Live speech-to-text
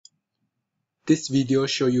This video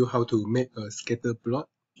show you how to make a scatter plot.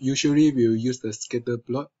 Usually we'll use the scatter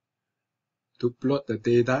plot to plot the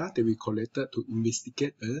data that we collected to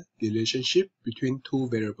investigate a relationship between two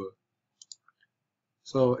variables.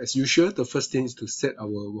 So as usual, the first thing is to set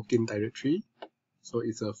our working directory. So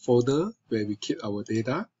it's a folder where we keep our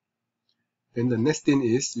data. Then the next thing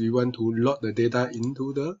is we want to load the data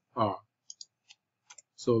into the R.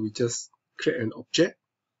 So we just create an object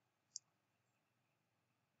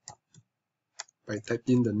by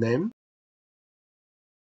typing the name.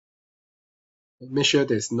 Make sure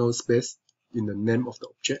there's no space in the name of the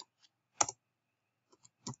object.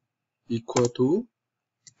 Equal to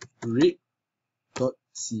read.csv.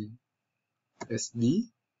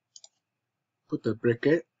 Put the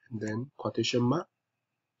bracket and then quotation mark.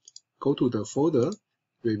 Go to the folder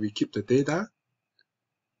where we keep the data.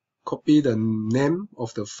 Copy the name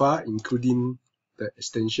of the file including the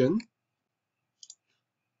extension.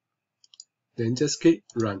 Then just click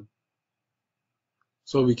Run.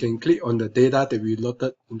 So we can click on the data that we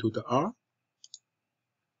loaded into the R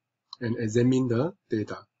and examine the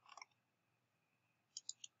data.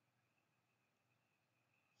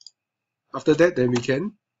 After that, then we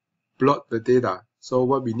can plot the data. So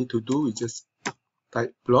what we need to do is just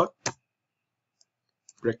type plot,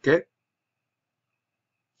 bracket,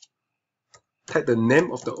 type the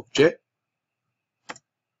name of the object.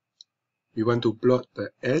 We want to plot the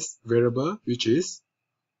S variable, which is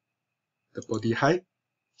the body height,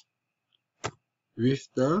 with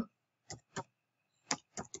the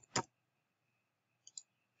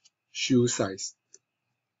shoe size.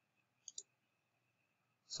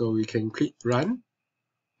 So we can click Run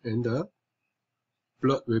and the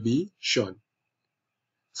plot will be shown.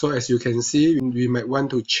 So as you can see, we might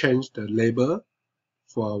want to change the label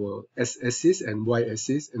for our x-axis and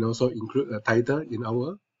y-axis and also include a title in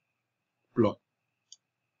our plot.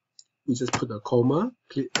 We just put a comma,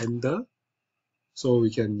 click Enter. So we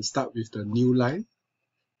can start with the new line.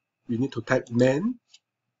 We need to type man,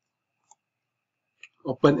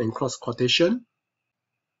 open and close quotation.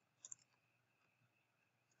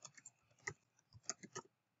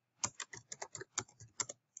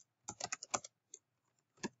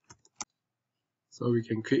 So we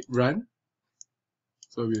can click Run.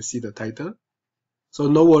 So we'll see the title. So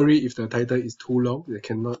no worry if the title is too long, it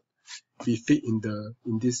cannot be fit in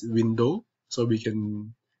this window. So we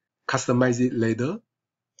can customize it later.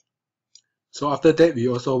 So after that, we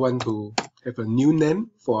also want to have a new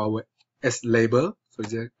name for our S label. So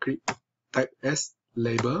just type S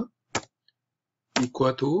label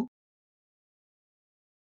equal to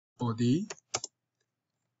body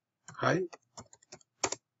height.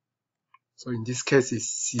 So in this case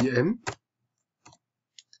it's cm.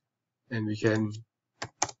 And we can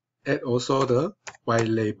add also the Y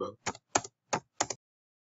label.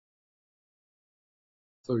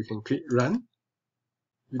 So we can click Run.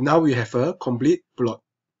 Now we have a complete plot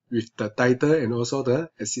with the title and also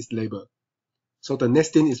the axis label. So the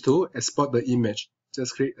next thing is to export the image.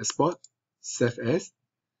 Just click Export, Save As.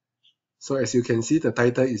 So as you can see, the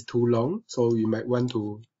title is too long, so we might want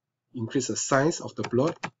to increase the size of the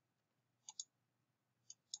plot.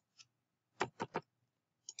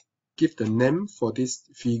 Give the name for this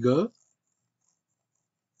figure.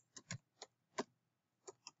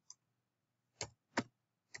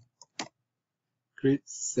 Click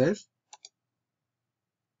Save.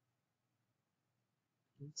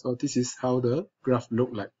 So this is how the graph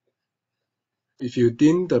look like. If you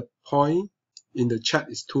think the point in the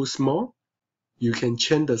chart is too small, you can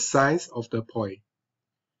change the size of the point.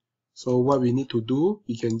 So what we need to do,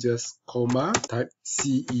 we can just comma, type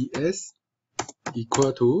CES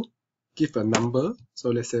equal to, give a number.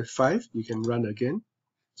 So let's say 5, you can run again.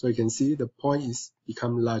 So you can see the point is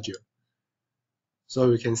become larger. So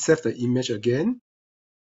we can save the image again.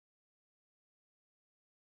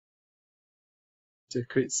 Just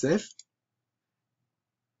click Save.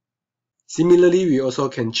 Similarly, we also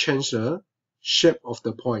can change the shape of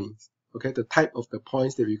the points. Okay, the type of the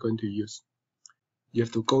points that we're going to use. You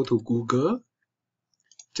have to go to Google.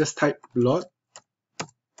 Just type plot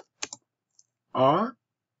R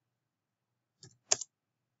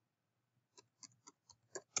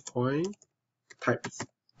point types.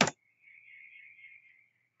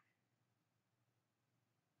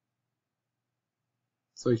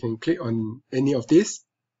 So you can click on any of these.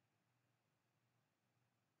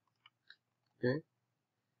 Okay.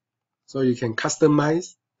 So you can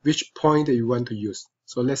customize which point that you want to use.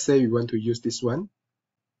 So let's say we want to use this one.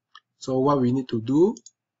 So what we need to do,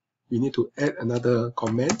 we need to add another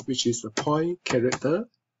comment, which is the point character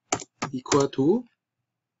equal to,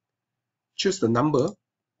 choose the number,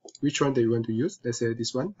 which one that you want to use. Let's say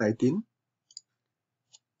this one, 19.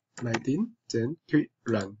 19, then click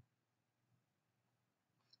Run.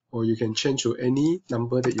 Or you can change to any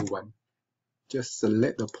number that you want. Just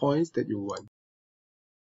select the points that you want.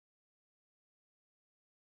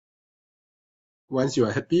 Once you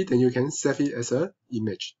are happy, then you can save it as an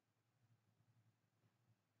image.